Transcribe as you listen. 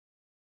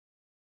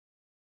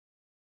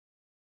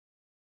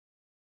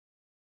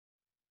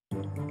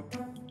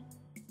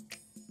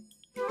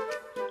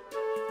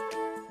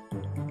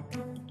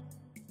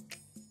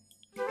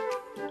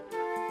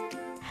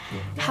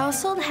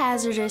Household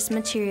hazardous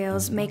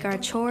materials make our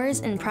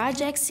chores and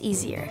projects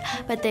easier,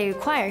 but they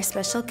require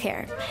special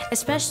care,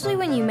 especially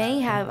when you may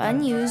have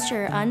unused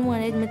or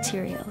unwanted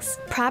materials.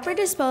 Proper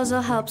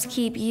disposal helps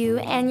keep you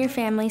and your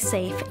family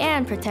safe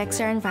and protects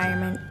our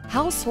environment.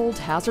 Household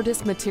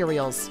hazardous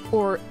materials,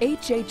 or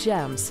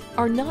HHMs,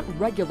 are not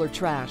regular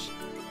trash.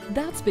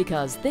 That's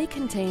because they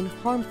contain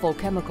harmful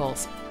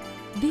chemicals.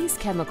 These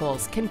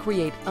chemicals can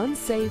create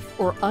unsafe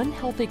or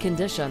unhealthy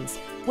conditions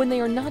when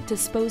they are not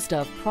disposed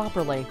of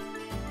properly.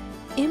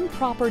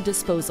 Improper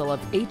disposal of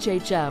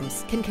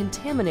HHMs can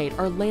contaminate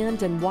our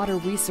land and water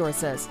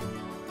resources.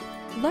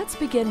 Let's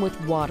begin with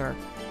water.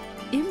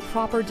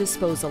 Improper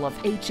disposal of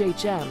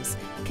HHMs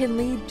can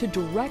lead to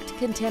direct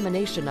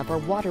contamination of our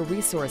water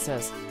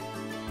resources.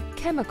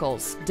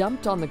 Chemicals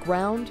dumped on the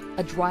ground,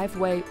 a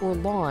driveway, or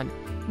lawn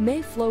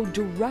may flow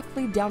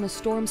directly down a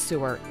storm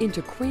sewer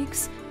into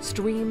creeks,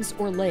 streams,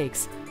 or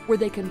lakes where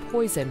they can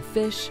poison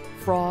fish,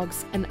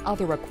 frogs, and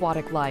other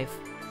aquatic life.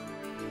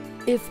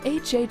 If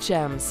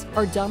HHMs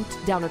are dumped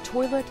down a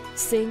toilet,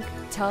 sink,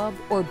 tub,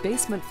 or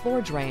basement floor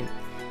drain,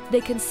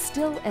 they can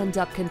still end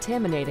up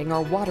contaminating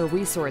our water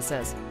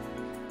resources.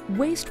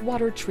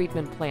 Wastewater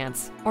treatment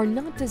plants are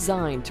not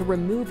designed to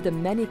remove the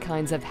many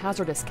kinds of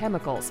hazardous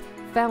chemicals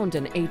found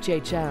in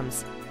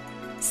HHMs.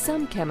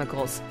 Some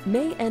chemicals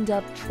may end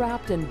up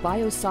trapped in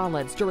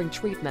biosolids during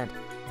treatment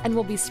and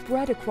will be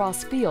spread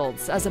across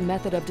fields as a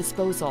method of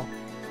disposal.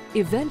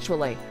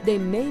 Eventually, they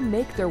may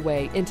make their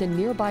way into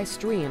nearby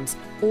streams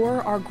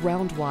or our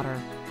groundwater.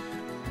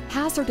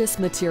 Hazardous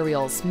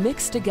materials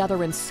mixed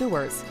together in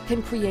sewers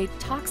can create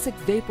toxic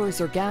vapors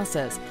or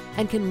gases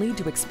and can lead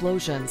to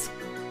explosions.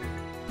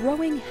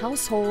 Throwing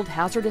household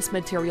hazardous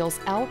materials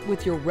out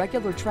with your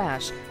regular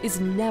trash is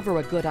never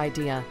a good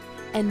idea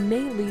and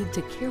may lead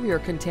to carrier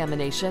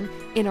contamination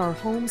in our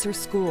homes or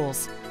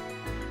schools.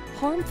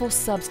 Harmful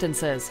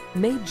substances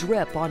may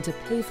drip onto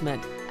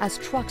pavement as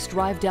trucks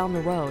drive down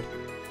the road.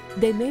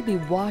 They may be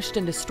washed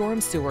into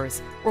storm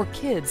sewers, or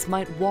kids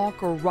might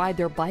walk or ride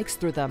their bikes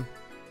through them.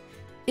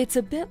 It's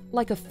a bit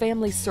like a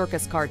family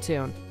circus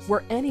cartoon,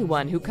 where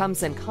anyone who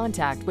comes in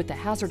contact with the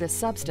hazardous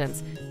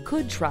substance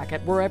could track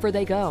it wherever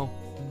they go.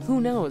 Who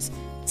knows?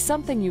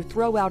 Something you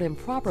throw out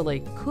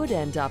improperly could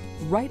end up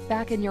right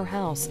back in your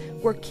house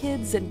where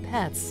kids and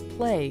pets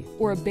play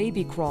or a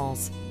baby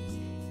crawls.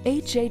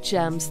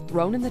 HHMs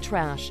thrown in the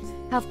trash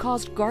have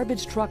caused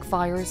garbage truck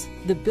fires,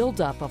 the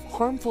buildup of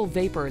harmful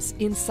vapors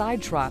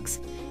inside trucks,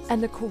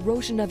 and the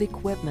corrosion of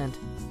equipment.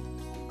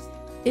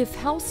 If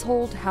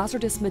household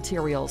hazardous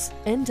materials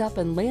end up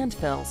in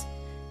landfills,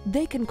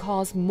 they can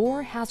cause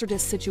more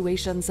hazardous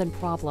situations and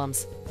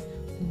problems.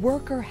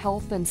 Worker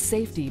health and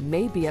safety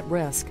may be at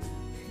risk.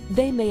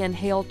 They may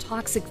inhale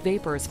toxic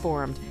vapors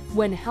formed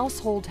when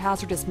household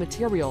hazardous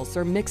materials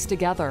are mixed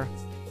together.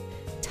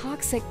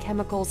 Toxic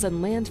chemicals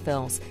in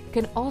landfills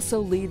can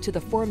also lead to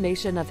the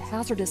formation of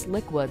hazardous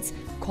liquids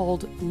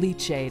called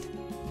leachate.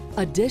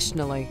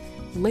 Additionally,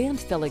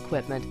 landfill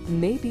equipment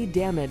may be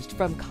damaged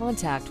from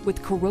contact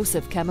with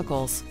corrosive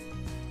chemicals.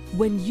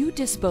 When you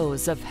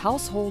dispose of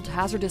household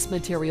hazardous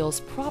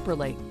materials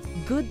properly,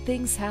 good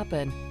things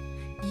happen.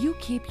 You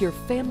keep your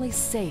family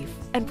safe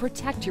and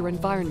protect your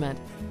environment.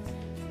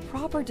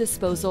 Proper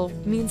disposal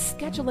means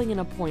scheduling an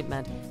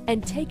appointment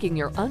and taking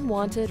your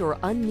unwanted or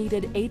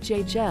unneeded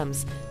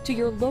HHMs to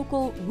your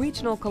local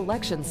Regional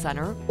Collection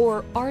Center,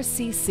 or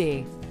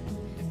RCC.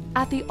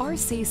 At the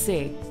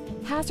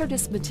RCC,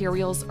 hazardous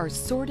materials are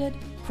sorted,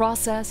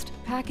 processed,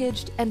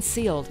 packaged, and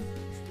sealed.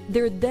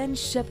 They're then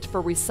shipped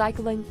for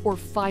recycling or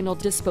final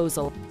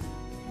disposal.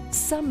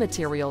 Some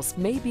materials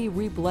may be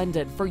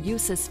reblended for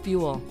use as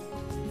fuel.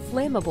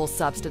 Flammable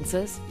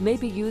substances may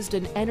be used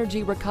in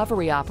energy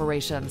recovery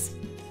operations.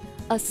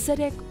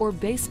 Acidic or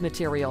base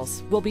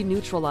materials will be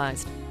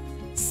neutralized.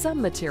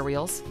 Some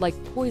materials, like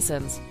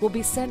poisons, will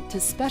be sent to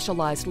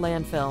specialized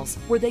landfills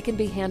where they can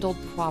be handled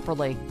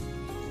properly.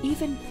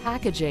 Even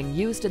packaging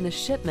used in the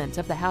shipment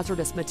of the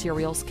hazardous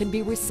materials can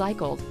be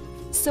recycled.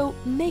 So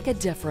make a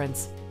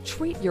difference.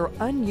 Treat your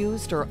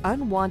unused or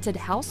unwanted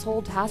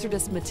household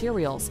hazardous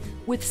materials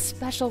with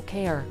special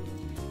care.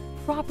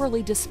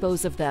 Properly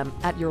dispose of them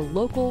at your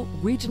local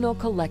Regional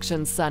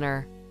Collection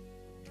Center.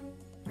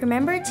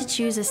 Remember to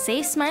choose a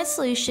safe, smart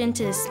solution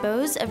to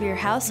dispose of your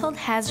household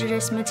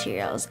hazardous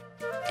materials.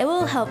 It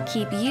will help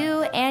keep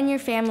you and your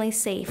family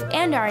safe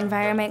and our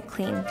environment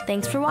clean.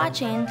 Thanks for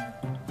watching.